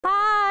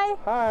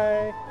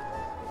Hi.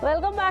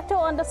 Welcome back to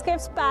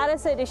Wanderscapes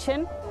Paris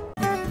edition.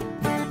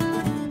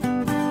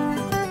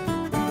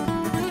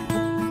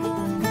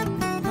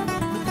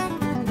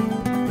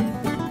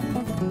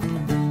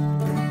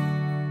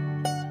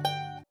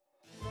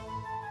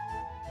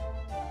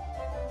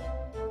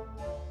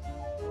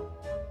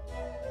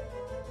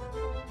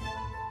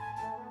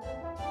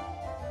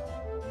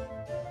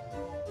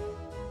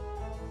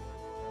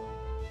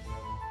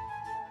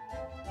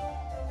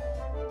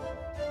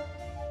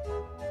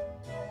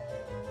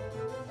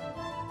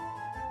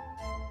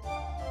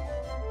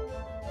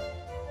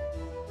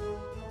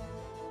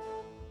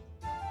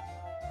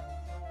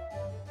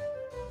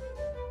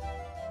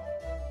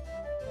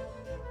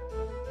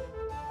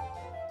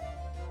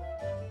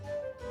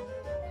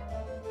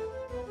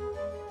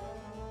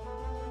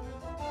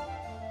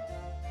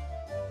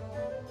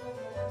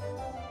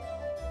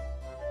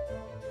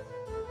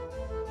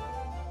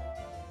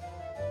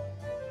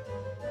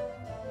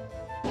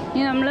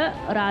 ഇനി നമ്മൾ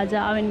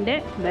രാജാവിൻ്റെ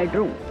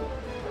ബെഡ്റൂം,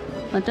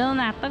 മറ്റേത്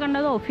നേരത്തെ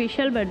കണ്ടത്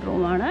ഒഫീഷ്യൽ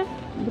ബെഡ്റൂമാണ്,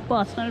 ഇത്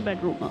പേഴ്സണൽ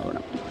ബെഡ്റൂം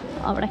ആവണം.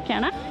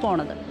 അവിടേക്കാണ്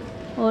പോണത്.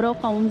 ഓരോ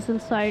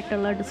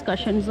കൗൺസിൽസായിട്ടുള്ള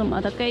ഡിസ്കഷൻസും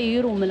അതൊക്കെ ഈ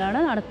റൂമിലാണ്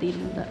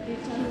നടത്തിയിരുന്നത്.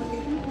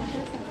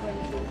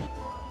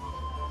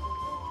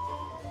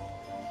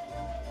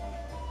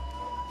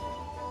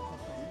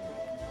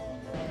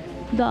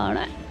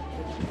 ഇതാണ്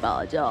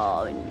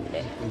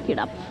രാജാവിൻ്റെ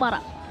കിടപ്പറ.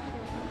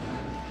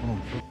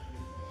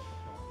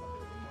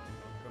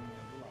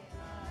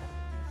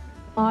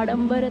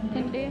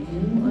 ആഡംബരത്തിൻ്റെ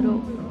ഒരു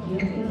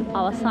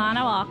അവസാന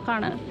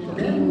വാക്കാണ്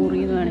ഈ മുറി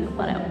എന്ന് വേണമെങ്കിൽ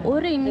പറയാം.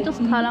 ഒരു ഇഞ്ച്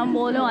സ്ഥലം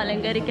പോലും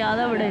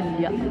അലങ്കരിക്കാതെ ഇവിടെ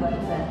ഇല്ല.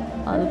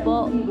 അതിപ്പോൾ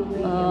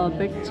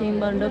ബെഡ്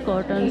ചേമ്പറിൻ്റെ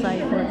കേർട്ടൻസ്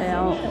ആയിക്കോട്ടെ,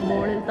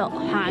 മുകളിലത്തെ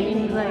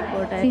ഹാങ്ങിങ്സ്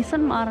ആയിക്കോട്ടെ,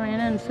 സീസൺ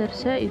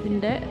മാറുന്നതിനനുസരിച്ച്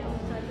ഇതിൻ്റെ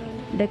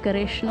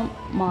ഡെക്കറേഷനും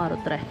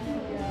മാറുത്രേ.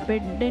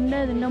 ബെഡിൻ്റെ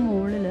ഇതിൻ്റെ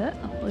മുകളിൽ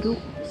ഒരു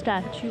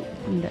സ്റ്റാച്യു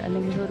ഉണ്ട്,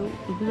 അല്ലെങ്കിൽ ഒരു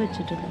ഇത്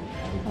വെച്ചിട്ടുണ്ട്.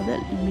 അത്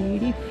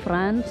ലേഡി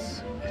ഫ്രാൻസ്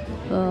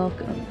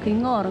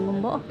കിങ്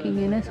ഉറങ്ങുമ്പോൾ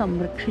കിങ്ങിനെ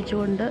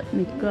സംരക്ഷിച്ചുകൊണ്ട്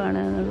നിൽക്കുകയാണ്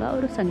എന്നുള്ള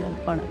ഒരു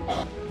സങ്കല്പമാണ്.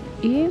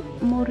 ഈ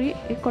മുറി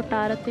ഈ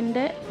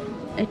കൊട്ടാരത്തിൻ്റെ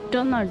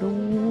ഏറ്റവും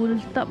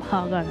നടുവിലത്തെ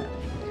ഭാഗമാണ്.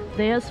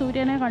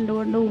 ഉദയസൂര്യനെ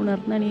കണ്ടുകൊണ്ട്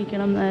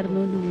ഉണർന്നെണീക്കണം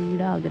എന്നായിരുന്നു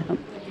ലൂയിയുടെ ആഗ്രഹം.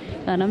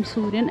 കാരണം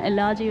സൂര്യൻ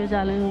എല്ലാ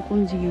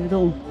ജീവജാലങ്ങൾക്കും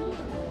ജീവിതവും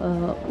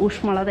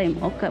ഊഷ്മളതയും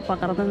ഒക്കെ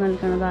പകർന്നു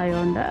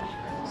നൽകുന്നതായതുകൊണ്ട്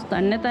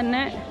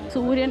തന്നെ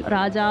സൂര്യൻ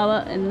രാജാവ്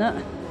എന്ന്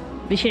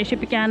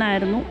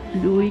വിശേഷിപ്പിക്കാനായിരുന്നു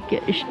ലൂയിക്ക്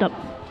ഇഷ്ടം.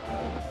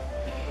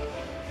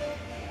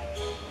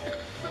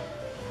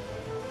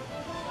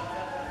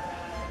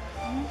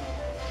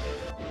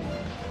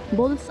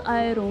 ബുൾസ്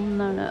ആയ റൂം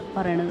എന്നാണ്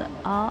പറയണത്.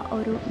 ആ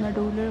ഒരു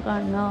നടുവിൽ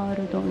കാണുന്ന ആ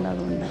ഒരു ഇതുണ്ട്.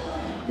 അതുകൊണ്ട്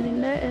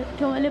ഇതിൻ്റെ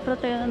ഏറ്റവും വലിയ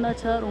പ്രത്യേകത എന്താ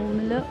വെച്ചാൽ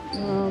റൂമിൽ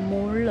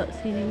മുകളിൽ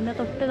സീലിങ്ങിൻ്റെ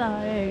തൊട്ട്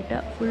താഴെയായിട്ട്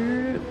ഫുൾ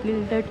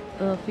ഗിൽഡഡ്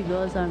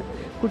ഫിഗേഴ്സാണ്.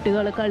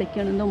 കുട്ടികൾ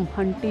കളിക്കണതും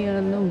ഹണ്ട്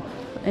ചെയ്യണതും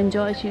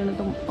എൻജോയ്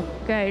ചെയ്യണതും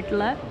ഒക്കെ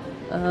ആയിട്ടുള്ള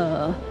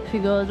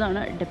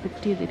ഫിഗേഴ്സാണ്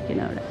ഡെപ്പിക്റ്റ്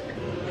ചെയ്തിരിക്കുന്നത് അവിടെ.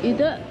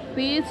 ഇത്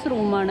പീസ്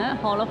റൂമാണ്.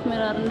 ഹോൾ ഓഫ്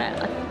മിററിൻ്റെ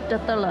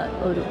അറ്റത്തുള്ള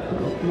ഒരു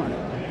റൂമാണ്.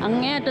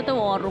 അങ്ങേ അറ്റത്തെ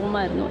വാർ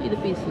റൂമായിരുന്നു, ഇത്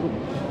പീസ് റൂം.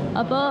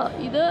 അപ്പോൾ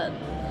ഇത്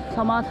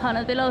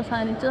സമാധാനത്തിൽ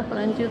അവസാനിച്ച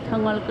ഫ്രഞ്ച്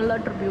യുദ്ധങ്ങൾക്കുള്ള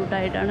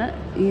ട്രിബ്യൂട്ടായിട്ടാണ്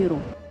ഈ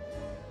റൂം.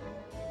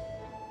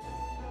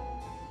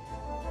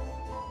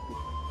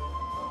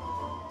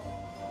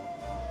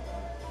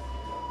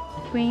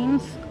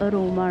 ക്വീൻസ്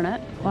റൂമാണ്.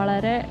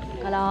 വളരെ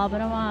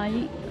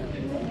കലാപരമായി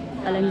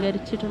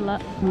അലങ്കരിച്ചിട്ടുള്ള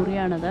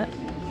മുറിയാണത്.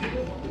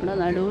 ഇവിടെ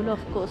നടുവിൽ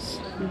ഓഫ് കോഴ്സ്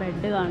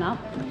ബെഡ് കാണാം.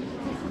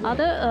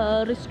 അത്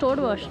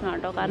റിസ്റ്റോർഡ് വേർഷനാണ്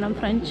കേട്ടോ. കാരണം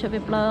ഫ്രഞ്ച്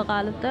വിപ്ലവ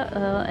കാലത്ത്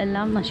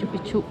എല്ലാം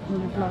നശിപ്പിച്ചു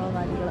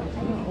വിപ്ലവകാരികൾ.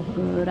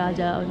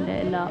 രാജാവിൻ്റെ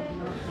എല്ലാ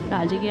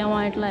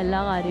രാജകീയമായിട്ടുള്ള എല്ലാ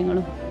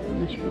കാര്യങ്ങളും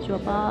നശിപ്പിച്ചു.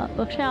 അപ്പോൾ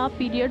പക്ഷേ ആ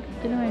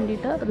പീരിയഡത്തിന്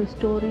വേണ്ടിയിട്ട്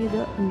റിസ്റ്റോർ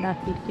ചെയ്ത്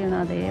ഉണ്ടാക്കിയിരിക്കുകയാണ്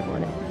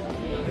അതേപോലെ.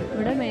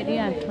 ഇവിടെ മേരി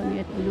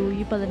ആൻ്റോണിയറ്റ്,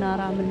 ലൂയി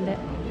 16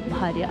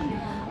 ഭാര്യ,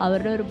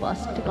 അവരുടെ ഒരു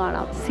ബസ്റ്റ്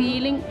കാണാം.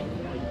 സീലിംഗ്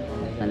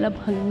നല്ല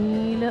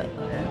ഭംഗിയിൽ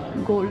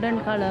ഗോൾഡൻ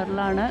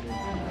കളറിലാണ്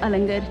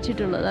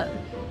അലങ്കരിച്ചിട്ടുള്ളത്.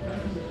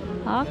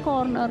 ആ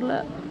കോർണറിൽ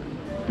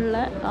ഉള്ള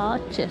ആ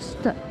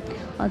ചെസ്റ്റ്,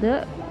 അത്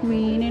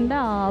ക്വീനിൻ്റെ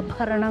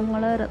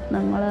ആഭരണങ്ങൾ,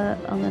 രത്നങ്ങൾ,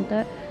 അങ്ങനത്തെ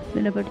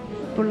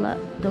വിലപിടിപ്പുള്ള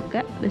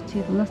ഇതൊക്കെ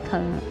വെച്ചിരുന്ന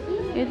സ്ഥലമാണ്.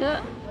 ഇത്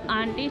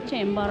ആൻറ്റി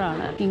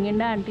ചേംബറാണ്.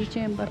 കിങ്ങിൻ്റെ ആൻറ്റി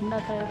ചേംബറിൻ്റെ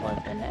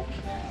അതേപോലെ തന്നെ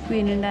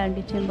ക്വീനിൻ്റെ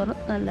ആൻറ്റി ചേംബർ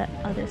നല്ല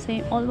അതേ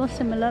സെയിം ഓൾമോസ്റ്റ്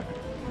സിമിലർ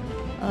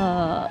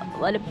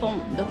വലിപ്പം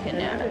ഇതൊക്കെ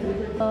തന്നെയാണ്.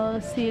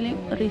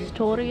 സീലിംഗ്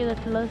റീസ്റ്റോർ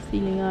ചെയ്തിട്ടുള്ള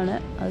സീലിംഗാണ്.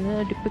 അത്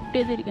ഡിപ്പിക്റ്റ്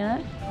ചെയ്തിരിക്കുന്നത്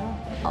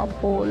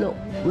അപ്പോളോ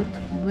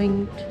വിത്ത്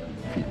വിങ്ഡ്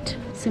ഫീറ്റ്.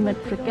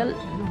 സിമെട്രിക്കൽ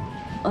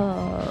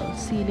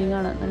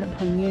സീലിംഗാണ്, നല്ല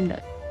ഭംഗിയുണ്ട്.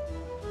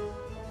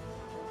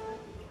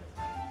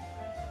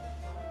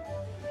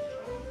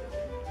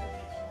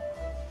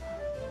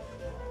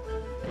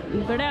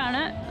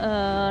 ഇവിടെയാണ്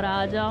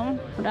രാജാവും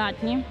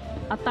രാജ്ഞിയും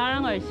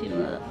അത്താഴം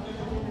കഴിച്ചിരുന്നത്.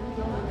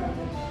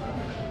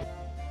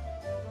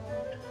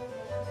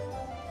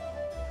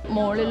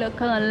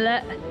 മുകളിലൊക്കെ നല്ല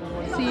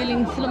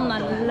സീലിങ്സിലും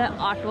നല്ല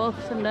ആർട്ട്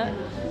വർക്ക്സ് ഉണ്ട്,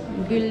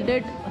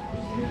 ഗിൽഡഡ്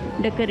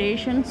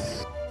ഡെക്കറേഷൻസ്.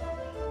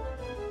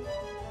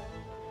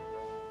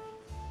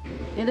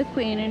 ഇത്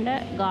ക്വീനിൻ്റെ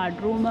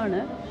ഗാർഡ്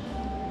റൂമാണ്.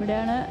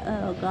 ഇവിടെയാണ്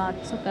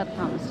ഗാർഡ്സൊക്കെ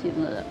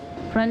താമസിച്ചിരുന്നത്.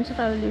 ഫ്രഞ്ച്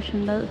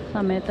റവല്യൂഷൻ്റെ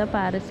സമയത്ത്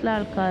പാരീസിലെ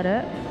ആൾക്കാർ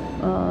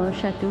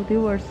ഷാറ്റോ ദി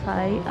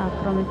വെർസായ്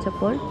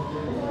ആക്രമിച്ചപ്പോൾ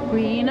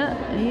ക്വീന്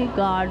ഈ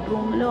ഗാർഡ്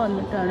റൂമിൽ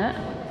വന്നിട്ടാണ്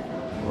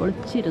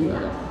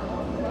ഒളിച്ചിരുന്നത്.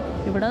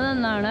 ഇവിടെ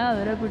നിന്നാണ്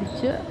അവരെ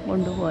പിടിച്ച്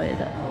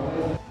കൊണ്ടുപോയത്.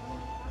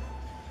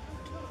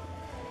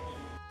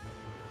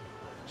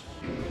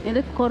 ഇത്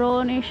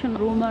കൊറോണേഷൻ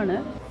റൂമാണ്.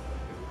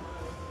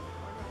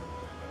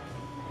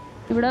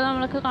 ഇവിടെ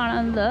നമ്മൾക്ക്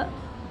കാണുന്നത്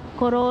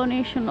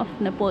കൊറോണേഷൻ ഓഫ്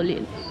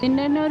നെപ്പോളിയൻ.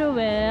 ഇതിൻ്റെ തന്നെ ഒരു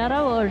വേറെ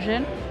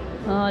വേർഷൻ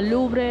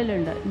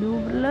ലൂവ്രയിലുണ്ട്.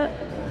 ലൂവ്രിൽ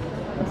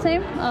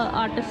സെയിം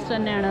ആർട്ടിസ്റ്റ്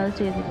തന്നെയാണ് അത്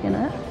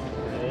ചെയ്തിരിക്കുന്നത്.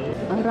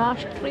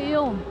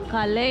 രാഷ്ട്രീയവും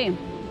കലയും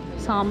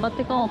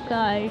സാമ്പത്തികവും ഒക്കെ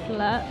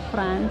ആയിട്ടുള്ള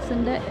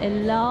ഫ്രാൻസിൻ്റെ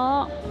എല്ലാ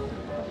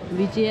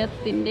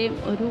വിജയത്തിൻ്റെയും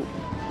ഒരു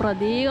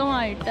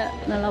പ്രതീകമായിട്ട്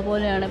എന്നുള്ള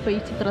പോലെയാണ് ഇപ്പോൾ ഈ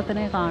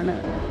ചിത്രത്തിനെ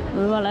കാണുന്നത്.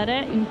 ഇത് വളരെ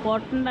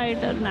ഇമ്പോർട്ടൻ്റ്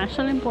ആയിട്ട്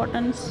നാഷണൽ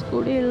ഇമ്പോർട്ടൻസ്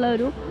കൂടിയുള്ള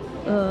ഒരു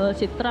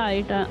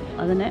ചിത്രമായിട്ട്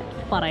അതിനെ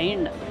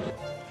പറയുന്നുണ്ട്.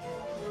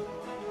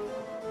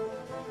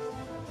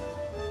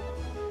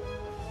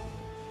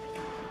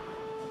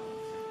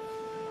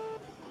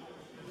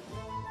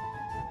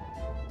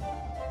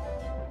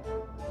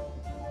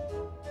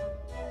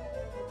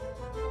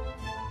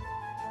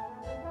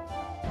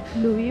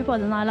 ലൂയി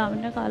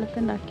 14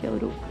 കാലത്തുണ്ടാക്കിയ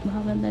ഒരു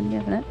ഭാഗം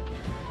തന്നെയാണ്.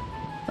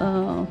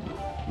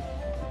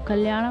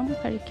 കല്യാണം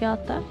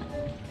കഴിക്കാത്ത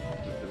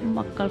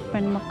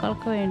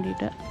പെൺമക്കൾക്ക്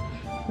വേണ്ടിയിട്ട്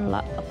ഉള്ള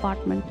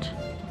അപ്പാർട്ട്മെൻറ്റ്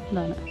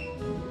ഇതാണ്.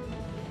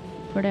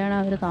 ഇവിടെയാണ്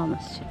അവർ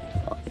താമസിച്ചത്.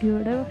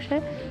 ഇവിടെ പക്ഷേ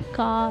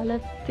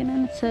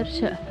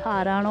കാലത്തിനനുസരിച്ച്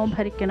ആരാണോ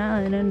ഭരിക്കണത്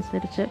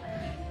അതിനനുസരിച്ച്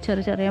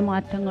ചെറിയ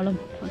മാറ്റങ്ങളും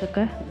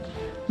അതൊക്കെ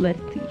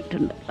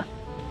വരുത്തിയിട്ടുണ്ട്.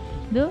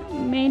 ഇത്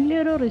മെയിൻലി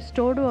ഒരു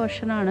റിസ്റ്റോർഡ്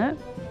വേർഷനാണ്,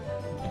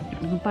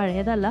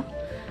 പഴയതല്ല.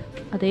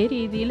 അതേ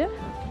രീതിയിൽ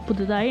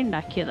പുതുതായി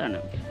ഉണ്ടാക്കിയതാണ്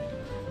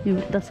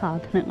ഇവിടുത്തെ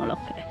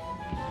സാധനങ്ങളൊക്കെ.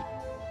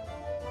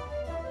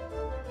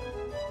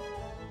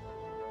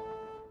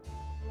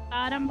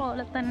 താരം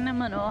പോലെ തന്നെ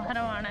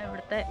മനോഹരമാണ്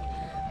ഇവിടുത്തെ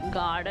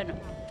ഗാർഡനും.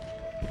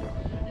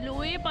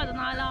 ലൂയി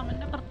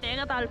 14 പ്രത്യേക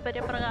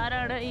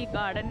താല്പര്യപ്രകാരമാണ് ഈ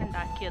ഗാർഡൻ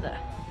ഉണ്ടാക്കിയത്.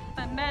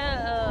 തൻ്റെ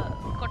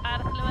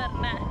കൊട്ടാരത്തിൽ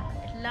വരുന്ന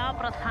എല്ലാ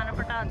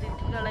പ്രധാനപ്പെട്ട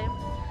അതിഥികളെയും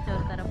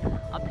ചെറുതരം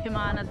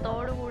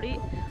അഭിമാനത്തോടു കൂടി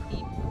ഈ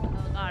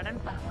ഗാർഡൻ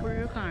ഫുൾ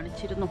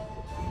കാണിച്ചിരുന്നു.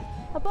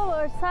 അപ്പോൾ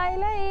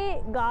വേഴ്സായിലെ ഈ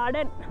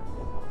ഗാർഡൻ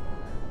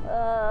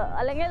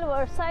അല്ലെങ്കിൽ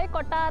വേഴ്സായി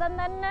കൊട്ടാരം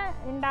തന്നെ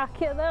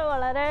ഉണ്ടാക്കിയത്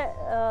വളരെ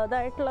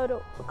ഇതായിട്ടുള്ളൊരു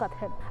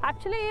കഥയാണ്.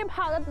 ആക്ച്വലി ഈ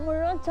ഭാഗത്ത്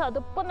മുഴുവൻ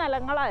ചതുപ്പ്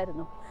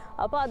നിലങ്ങളായിരുന്നു.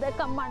 അപ്പോൾ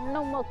അതൊക്കെ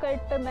മണ്ണും ഒക്കെ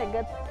ഇട്ട്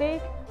നികത്തി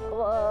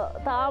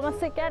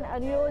താമസിക്കാൻ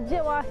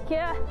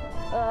അനുയോജ്യമാക്കിയ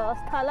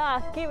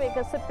സ്ഥലമാക്കി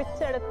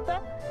വികസിപ്പിച്ചെടുത്ത്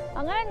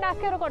അങ്ങനെ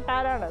ഉണ്ടാക്കിയൊരു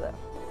കൊട്ടാരമാണത്.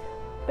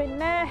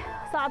 പിന്നെ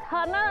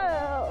സാധാരണ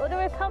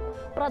ഒരുവിധം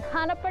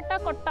പ്രധാനപ്പെട്ട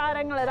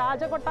കൊട്ടാരങ്ങൾ,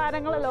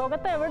 രാജകൊട്ടാരങ്ങൾ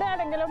ലോകത്ത്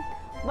എവിടെയാണെങ്കിലും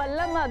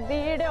വല്ല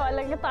നദിയുടെയോ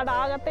അല്ലെങ്കിൽ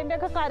തടാകത്തിൻ്റെ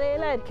ഒക്കെ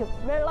കരയിലായിരിക്കും,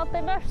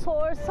 വെള്ളത്തിൻ്റെ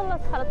സോഴ്സുള്ള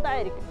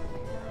സ്ഥലത്തായിരിക്കും.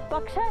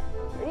 പക്ഷെ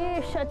ഈ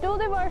ഷാറ്റോ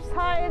ദി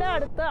വെർസായിയുടെ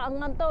അടുത്ത്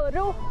അങ്ങനത്തെ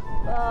ഒരു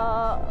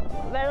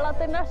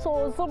വെള്ളത്തിൻ്റെ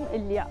സോഴ്സും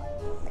ഇല്ല.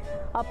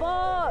 അപ്പോൾ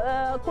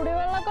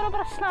കുടിവെള്ളമൊക്കെ ഒരു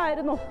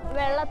പ്രശ്നമായിരുന്നു.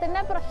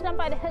 വെള്ളത്തിൻ്റെ പ്രശ്നം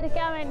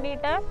പരിഹരിക്കാൻ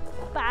വേണ്ടിയിട്ട്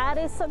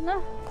പാരീസിൽ നിന്ന്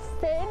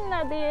സെയിൻ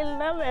നദിയിൽ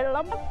നിന്ന്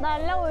വെള്ളം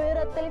നല്ല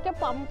ഉയരത്തിലേക്ക്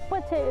പമ്പ്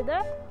ചെയ്ത്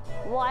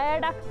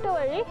വയഡക്റ്റ്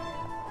വഴി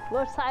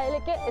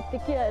വെർസായിലേക്ക്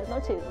എത്തിക്കുകയായിരുന്നു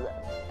ചെയ്തത്.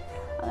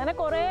 അങ്ങനെ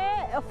കുറേ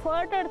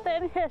എഫേർട്ട്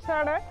എടുത്തതിന്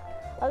ശേഷമാണ്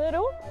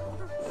അതൊരു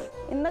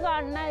ഇന്ന്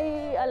കാണുന്ന ഈ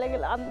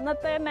അല്ലെങ്കിൽ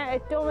അന്നത്തെ തന്നെ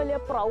ഏറ്റവും വലിയ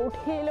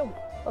പ്രൗഢിയിലും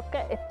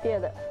ഒക്കെ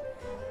എത്തിയത്.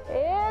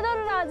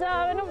 ഏതൊരു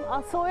രാജാവിനും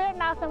അസൂയ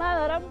ഉണ്ടാക്കുന്ന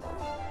തരം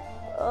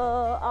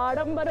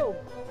ആഡംബരവും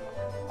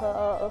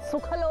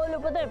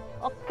സുഖലോലുപതയും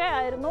ഒക്കെ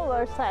ആയിരുന്നു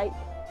വെർസായി.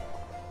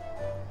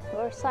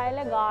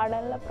 വെർസായിലെ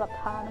ഗാർഡനിലെ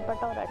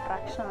പ്രധാനപ്പെട്ട ഒരു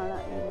അട്രാക്ഷനാണ്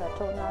ഈ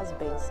ലറ്റോനാസ്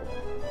ബേസിൻ.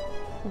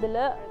 ഇതിൽ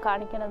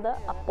കാണിക്കുന്നത്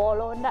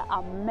അപ്പോളോൻ്റെ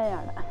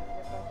അമ്മയാണ്.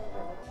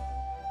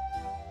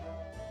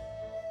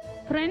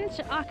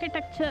 ഫ്രഞ്ച്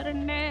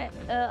ആർക്കിടെക്ചറിൻ്റെ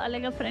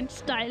അല്ലെങ്കിൽ ഫ്രഞ്ച്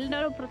സ്റ്റൈലിൻ്റെ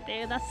ഒരു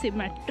പ്രത്യേകത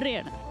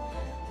സിമെട്രിയാണ്.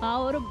 ആ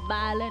ഒരു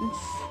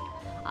ബാലൻസ്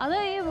അത്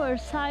ഈ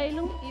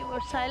വെർസായിലും ഈ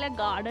വെർസായിലെ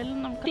ഗാർഡനിലും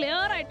നമുക്ക്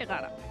ക്ലിയർ ആയിട്ട്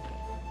കാണാം.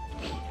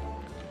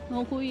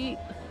 നോക്കൂ, ഈ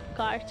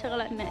കാഴ്ചകൾ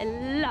തന്നെ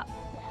എല്ലാം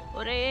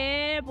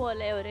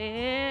ഒരേപോലെ ഒരേ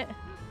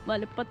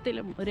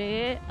വലുപ്പത്തിലും ഒരേ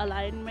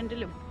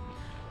അലൈൻമെൻറ്റിലും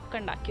ഒക്കെ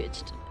ഉണ്ടാക്കി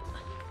വെച്ചിട്ടുണ്ട്.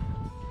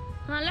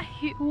 നല്ല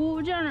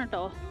ഹ്യൂജാണ്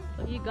കേട്ടോ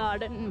ഈ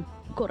ഗാർഡൻ.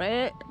 കുറേ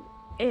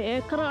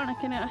ഏക്കർ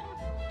കണക്കിന്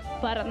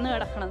പരന്ന്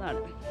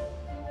കിടക്കുന്നതാണ്.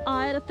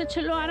 1000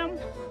 ചില്ലുവാനം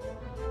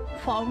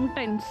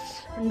ഫൗണ്ടൻസ്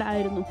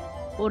ഉണ്ടായിരുന്നു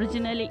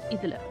ഒറിജിനലി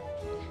ഇതിൽ.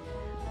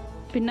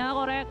 പിന്നെ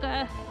കുറേയൊക്കെ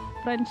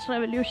ഫ്രഞ്ച്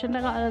റെവല്യൂഷൻ്റെ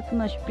കാലത്ത്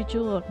നശിപ്പിച്ചു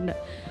പോയിട്ടുണ്ട്.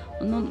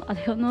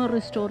 അധികമൊന്നും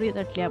റിസ്റ്റോർ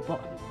ചെയ്തിട്ടില്ല. അപ്പോൾ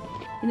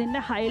ഇതിൻ്റെ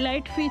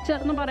ഹൈലൈറ്റ് ഫീച്ചർ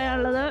എന്ന്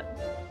പറയാനുള്ളത്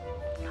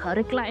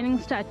reclining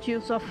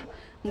statues of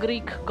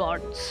Greek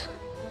God's,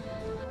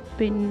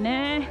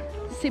 പിന്നെ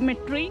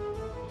സിമെട്രി,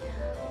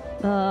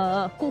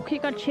 കുക്കി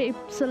കട്ട്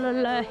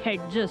ഷേപ്സിലുള്ള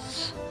ഹെഡ്ജസ്,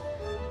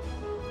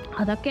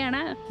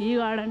 അതൊക്കെയാണ് ഈ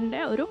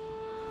ഗാർഡൻ്റെ ഒരു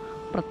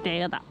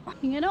പ്രത്യേകത.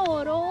 ഇങ്ങനെ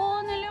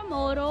ഓരോന്നിലും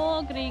ഓരോ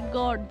ഗ്രീക്ക്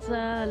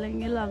ഗോഡ്സ്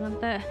അല്ലെങ്കിൽ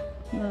അങ്ങനത്തെ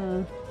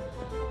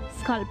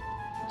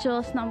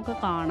പിക്ചേഴ്സ് നമുക്ക്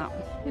കാണാം.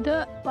 ഇത്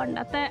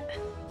പണ്ടത്തെ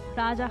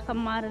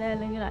രാജാക്കന്മാരുടെ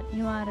അല്ലെങ്കിൽ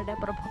രാജ്ഞിമാരുടെ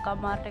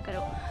പ്രഭുക്കന്മാരുടെയൊക്കെ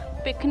ഒരു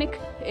പിക്നിക്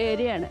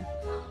ഏരിയ ആണ്.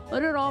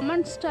 ഒരു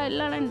റോമൻ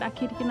സ്റ്റൈലിലാണ്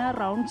ഉണ്ടാക്കിയിരിക്കുന്നത്,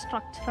 റൗണ്ട്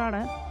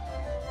സ്ട്രക്ചറാണ്.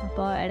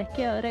 അപ്പോൾ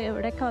ഇടയ്ക്ക് അവർ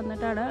ഇവിടെയൊക്കെ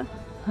വന്നിട്ടാണ്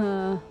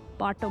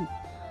പാട്ടും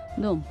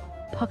ഇതും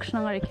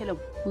ഭക്ഷണം കഴിക്കലും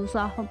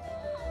ഉത്സാഹം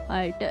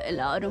ആയിട്ട്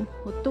എല്ലാവരും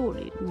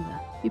ഒത്തുകൂടിയിരുന്നത്.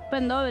 ഇപ്പം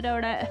എന്തോ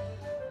ഇവരവിടെ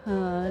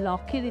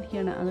ലോക്ക്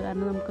ചെയ്തിരിക്കുകയാണ്. അത്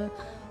കാരണം നമുക്ക്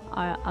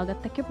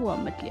അകത്തേക്ക്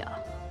പോകാൻ പറ്റില്ല.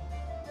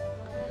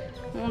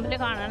 മുമ്പിൽ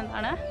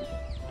കാണുന്നതാണ്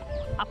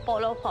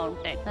അപ്പോളോ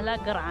ഫൗണ്ടൈൻ. നല്ല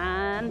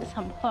ഗ്രാൻഡ്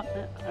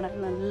സംഭവമാണ്, കാണാൻ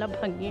നല്ല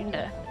ഭംഗിയുണ്ട്.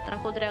 എത്ര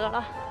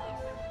കുതിരകളാ,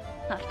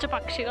 നിറച്ച്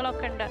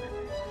പക്ഷികളൊക്കെ ഉണ്ട്.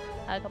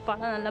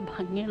 അതൊക്കെ നല്ല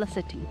ഭംഗിയുള്ള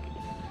സെറ്റിങ്.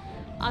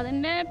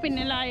 അതിൻ്റെ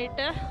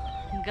പിന്നിലായിട്ട്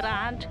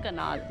ഗ്രാൻഡ്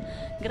കനാൽ.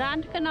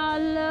 ഗ്രാൻഡ്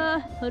കനാലിൽ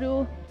ഒരു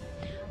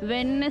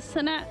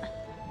വെനിസിനെ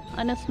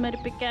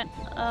അനുസ്മരിപ്പിക്കാൻ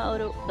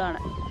ഒരു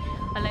ഇതാണ്,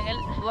 അല്ലെങ്കിൽ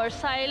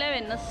വെർസായിലെ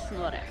വെനിസ്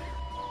എന്ന് പറയാം.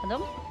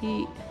 അതും ഈ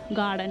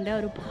ഗാർഡൻ്റെ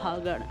ഒരു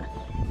ഭാഗമാണ്.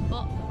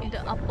 അപ്പോൾ ഇത്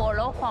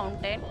അപ്പോളോ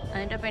ഫൗണ്ടൈൻ,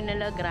 അതിൻ്റെ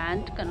പിന്നിൽ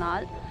ഗ്രാൻഡ്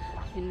കനാൽ.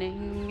 പിന്നെ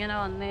ഇങ്ങനെ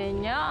വന്നു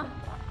കഴിഞ്ഞാൽ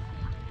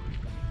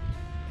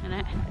ഇങ്ങനെ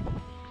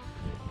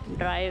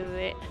ഡ്രൈവ്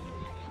വേ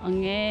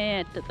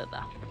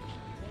അങ്ങേയറ്റത്തതാ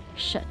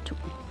ഷാറ്റോ.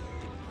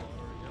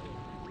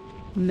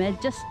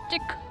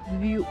 മെജസ്റ്റിക്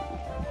വ്യൂ,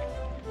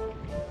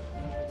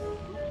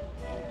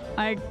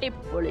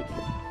 അടിപൊളി.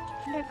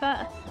 ഇതിൻ്റെയൊക്കെ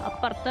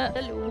അപ്പുറത്ത്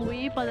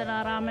ലൂയി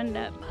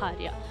 16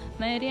 ഭാര്യ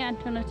മേരി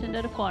ആൻ്റോണറ്റിൻ്റെ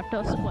ഒരു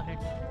ക്വാർട്ടേഴ്സ് പോലെ.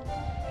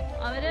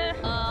 അവർ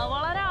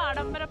വളരെ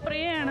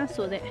ആഡംബരപ്രിയയാണ്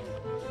സുധേ.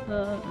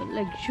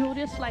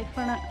 ലക്ഷൂറിയസ്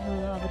ലൈഫാണ്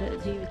അവർ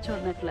ജീവിച്ചു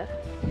വന്നിട്ടുള്ളത്.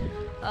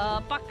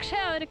 പക്ഷേ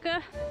അവർക്ക്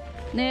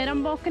നേരം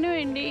പോക്കിന്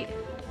വേണ്ടി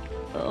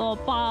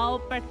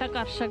പാവപ്പെട്ട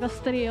കർഷക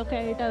സ്ത്രീയൊക്കെ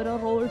ആയിട്ട് അവർ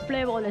റോൾ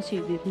പ്ലേ പോലെ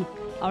ചെയ്തിരുന്നു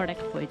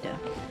അവിടെയൊക്കെ പോയിട്ട്,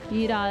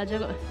 ഈ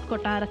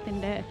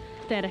കൊട്ടാരത്തിൻ്റെ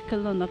തിരക്കിൽ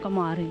നിന്നൊക്കെ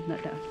മാറി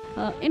നിന്നിട്ട്.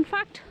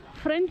 ഇൻഫാക്റ്റ്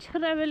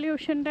ഫ്രഞ്ച്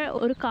റെവല്യൂഷൻ്റെ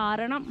ഒരു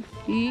കാരണം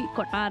ഈ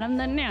കൊട്ടാരം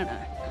തന്നെയാണ്.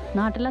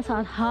 നാട്ടിലെ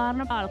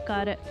സാധാരണ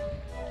ആൾക്കാർ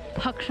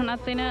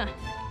ഭക്ഷണത്തിന്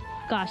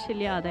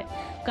കാശില്ലാതെ,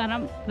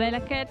 കാരണം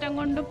വിലക്കയറ്റം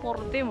കൊണ്ട്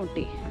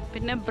പൊറുതിമുട്ടി,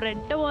 പിന്നെ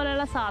ബ്രെഡ്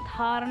പോലെയുള്ള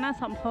സാധാരണ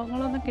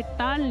സംഭവങ്ങളൊന്നും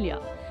കിട്ടാനില്ല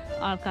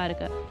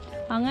ആൾക്കാർക്ക്.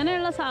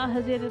 അങ്ങനെയുള്ള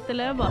സാഹചര്യത്തിൽ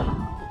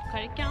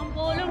കഴിക്കാൻ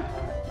പോലും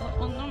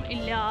ഒന്നും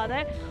ഇല്ലാതെ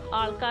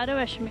ആൾക്കാർ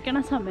വിഷമിക്കണ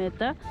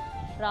സമയത്ത്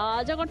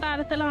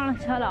രാജകൊട്ടാരത്തിലാണെന്ന്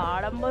വെച്ചാൽ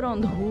ആഡംബരവും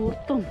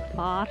ധൂർത്തും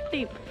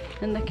പാർട്ടിയും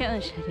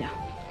എന്തൊക്കെയാണെന്ന് ശരിയാണ്.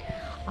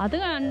 അത്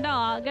കണ്ട്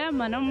ആകെ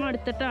മനം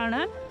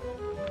എടുത്തിട്ടാണ്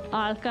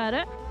ആൾക്കാർ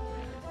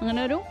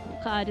അങ്ങനെ ഒരു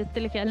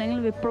കാര്യത്തിലേക്ക് അല്ലെങ്കിൽ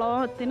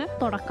വിപ്ലവത്തിന്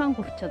തുടക്കം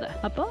കുറിച്ചത്.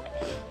 അപ്പോൾ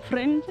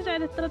ഫ്രഞ്ച്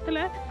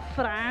ചരിത്രത്തിലെ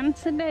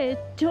ഫ്രാൻസിൻ്റെ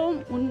ഏറ്റവും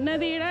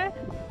ഉന്നതിയുടെ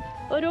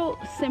ഒരു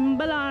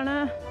സിമ്പിളാണ്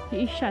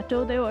ഈ ഷാറ്റോ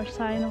ദെ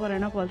വെർസായ് എന്ന്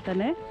പറയുന്ന പോലെ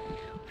തന്നെ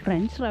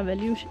ഫ്രഞ്ച്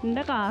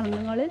റെവല്യൂഷൻ്റെ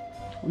കാരണങ്ങളിൽ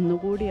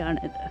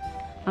ഒന്നുകൂടിയാണിത്.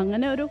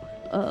 അങ്ങനെ ഒരു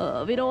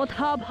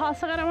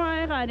വിരോധാഭാസകരമായ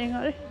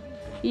കാര്യങ്ങൾ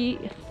ഈ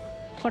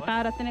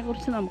കൊട്ടാരത്തിനെ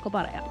കുറിച്ച് നമുക്ക്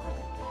പറയാം.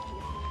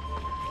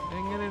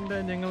 എങ്ങനെയുണ്ട്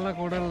ഞങ്ങളുടെ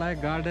കൂടെയുള്ള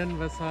ഗാർഡൻ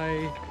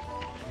വെർസായ്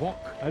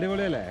വാക്ക്?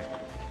 അടിപൊളിയല്ലേ?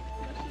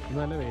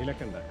 നല്ല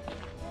വെയിലൊക്കെ ഉണ്ട്.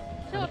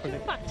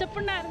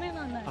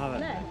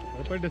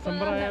 അതിപ്പോ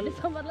ഡിസംബർ ആയാൽ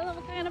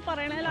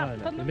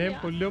പിന്നെയും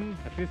പുല്ലും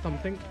അറ്റ്ലീസ്റ്റ്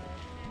സംതിങ്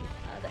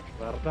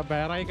വെറുതെ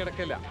ബേറായി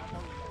കിടക്കില്ല.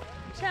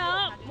 പക്ഷെ ആ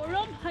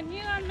മുഴുവൻ ഭംഗി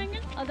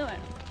കാണണമെങ്കിൽ അത്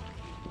വേണം.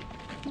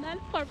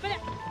 എന്നാലും കുഴപ്പമില്ല,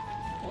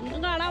 ഒന്നും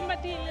കാണാൻ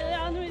പറ്റിയില്ല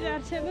എന്ന്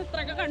വിചാരിച്ചെന്ന്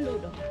ഇത്രയൊക്കെ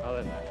കണ്ടുല്ലോ,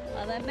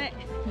 അതന്നെ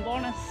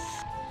ബോണസ്.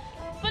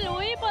 ഇപ്പൊ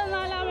ലൂയി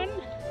 14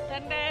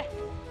 തൻ്റെ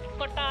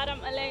കൊട്ടാരം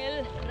അല്ലെങ്കിൽ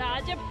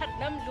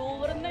രാജഭരണം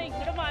ലൂവറിന്ന്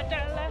ഇങ്ങോട്ട്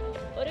മാറ്റാനുള്ള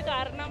ഒരു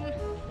കാരണം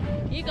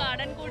ഈ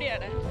ഗാർഡൻ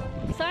കൂടിയാണ്.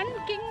 സൺ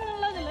കിങ്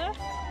എന്നുള്ളതിൽ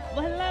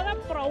വളരെ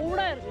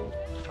പ്രൗഡായിരുന്നു.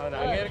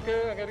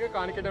 അങ്ങേർക്ക്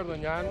കാണിക്കേണ്ടായിരുന്നു,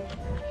 ഞാൻ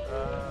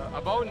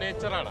അബവ്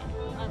നേച്ചറാണ്,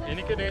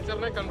 എനിക്ക്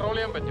നേച്ചറിനെ കൺട്രോൾ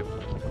ചെയ്യാൻ പറ്റും,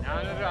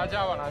 ഞാനൊരു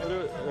രാജാവാണ്, അതൊരു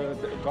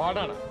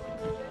ഗോഡാണ്.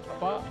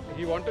 അപ്പോൾ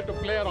ഈ വാണ്ടഡ് ടു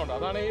പ്ലേ അറൗണ്ട്.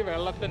 അതാണ് ഈ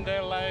വെള്ളത്തിൻ്റെ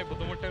ഉള്ള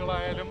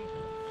ബുദ്ധിമുട്ടുകളായാലും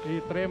ഈ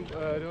ഇത്രയും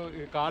ഒരു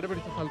കാട്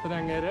പിടിച്ച സ്ഥലത്തിന്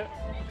അങ്ങേര്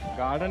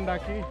ഗാർഡൻ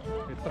ഉണ്ടാക്കി,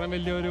 ഇത്രയും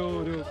വലിയൊരു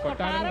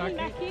കൊട്ടാരം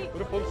ഉണ്ടാക്കി,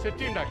 ഒരു ഫുൾ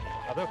സിറ്റി ഉണ്ടാക്കി.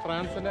 അത്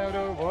ഫ്രാൻസിൻ്റെ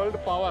ഒരു വേൾഡ്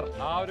പവർ,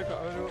 ആ ഒരു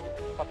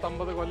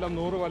 19 കൊല്ലം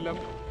 100 കൊല്ലം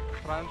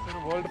ഫ്രാൻസ് ഒരു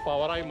വേൾഡ്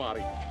പവറായി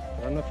മാറി.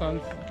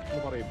 റെനസാൻസ്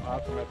എന്ന് പറയും ആ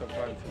സമയത്ത്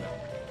ഫ്രാൻസിന്.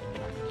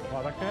 അപ്പോൾ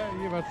അതൊക്കെ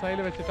ഈ വെർസായിൽ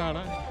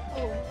വെച്ചിട്ടാണ്.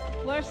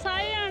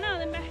 വെർസായി ആണ്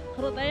അതിൻ്റെ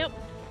ഹൃദയം.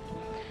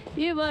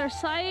 ഈ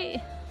വെർസായി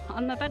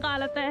അന്നത്തെ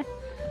കാലത്തെ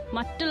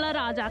മറ്റുള്ള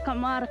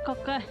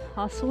രാജാക്കന്മാർക്കൊക്കെ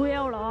അസൂയ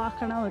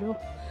ഉളവാക്കണ ഒരു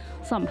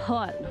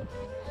സംഭവമായിരുന്നു.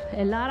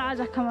 എല്ലാ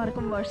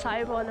രാജാക്കന്മാർക്കും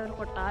വെർസായി പോലെ ഒരു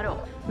കൊട്ടാരോ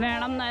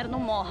വേണം എന്നായിരുന്നു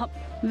മോഹം.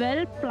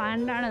 വെൽ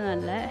പ്ലാൻഡ് ആണ്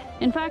നല്ല.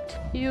 ഇൻഫാക്ട്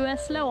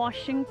US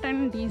വാഷിങ്ടൺ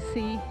DC,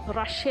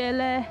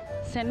 റഷ്യയിലെ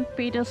സെൻറ്റ്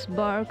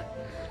പീറ്റേഴ്സ്ബർഗ്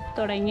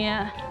തുടങ്ങിയ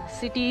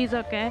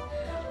സിറ്റീസൊക്കെ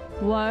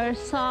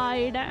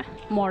വെർസായിയുടെ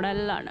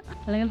മോഡലിലാണ്,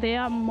 അല്ലെങ്കിൽ ദേ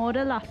ആർ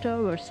മോഡൽ ആഫ്റ്റർ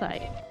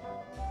വെർസായി.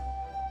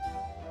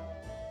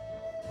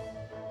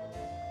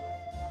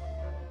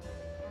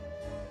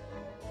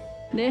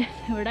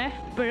 ഇവിടെ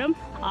ഇപ്പോഴും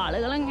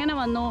ആളുകളിങ്ങനെ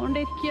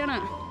വന്നുകൊണ്ടിരിക്കുകയാണ്.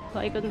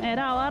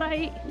 വൈകുന്നേരം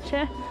ആവാറായി,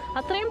 പക്ഷേ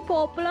അത്രയും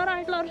പോപ്പുലർ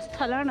ആയിട്ടുള്ള ഒരു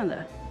സ്ഥലമാണിത്.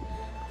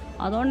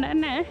 അതുകൊണ്ട്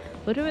തന്നെ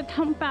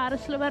ഒരുവിധം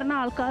പാരീസിൽ വരുന്ന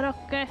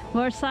ആൾക്കാരൊക്കെ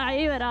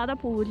വെർസായി വരാതെ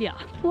പോവില്ല.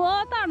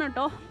 പോത്താണ്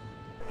കേട്ടോ.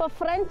 ഇപ്പോൾ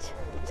ഫ്രഞ്ച്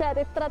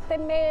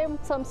ചരിത്രത്തിൻ്റെയും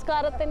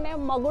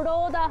സംസ്കാരത്തിൻ്റെയും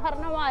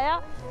മകുടോദാഹരണമായ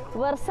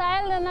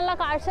വെർസായിൽ നിന്നുള്ള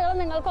കാഴ്ചകൾ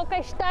നിങ്ങൾക്കൊക്കെ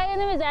ഇഷ്ടമായി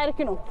എന്ന്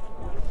വിചാരിക്കുന്നു.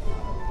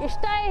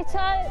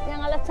 ഇഷ്ടമായിച്ചാൽ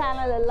ഞങ്ങളുടെ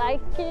ചാനൽ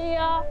ലൈക്ക്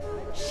ചെയ്യുക,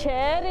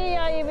 ഷെയർ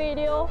ചെയ്യുക ഈ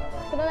വീഡിയോ,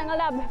 പിന്നെ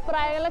നിങ്ങളുടെ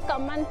അഭിപ്രായങ്ങൾ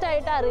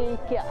കമൻറ്റായിട്ട്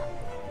അറിയിക്കുക.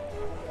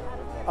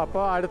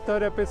 അപ്പോൾ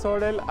അടുത്തൊരു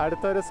എപ്പിസോഡിൽ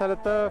അടുത്തൊരു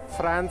സ്ഥലത്ത്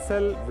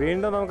ഫ്രാൻസിൽ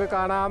വീണ്ടും നമുക്ക്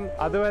കാണാം.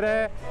 അതുവരെ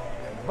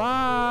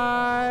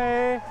ബൈ.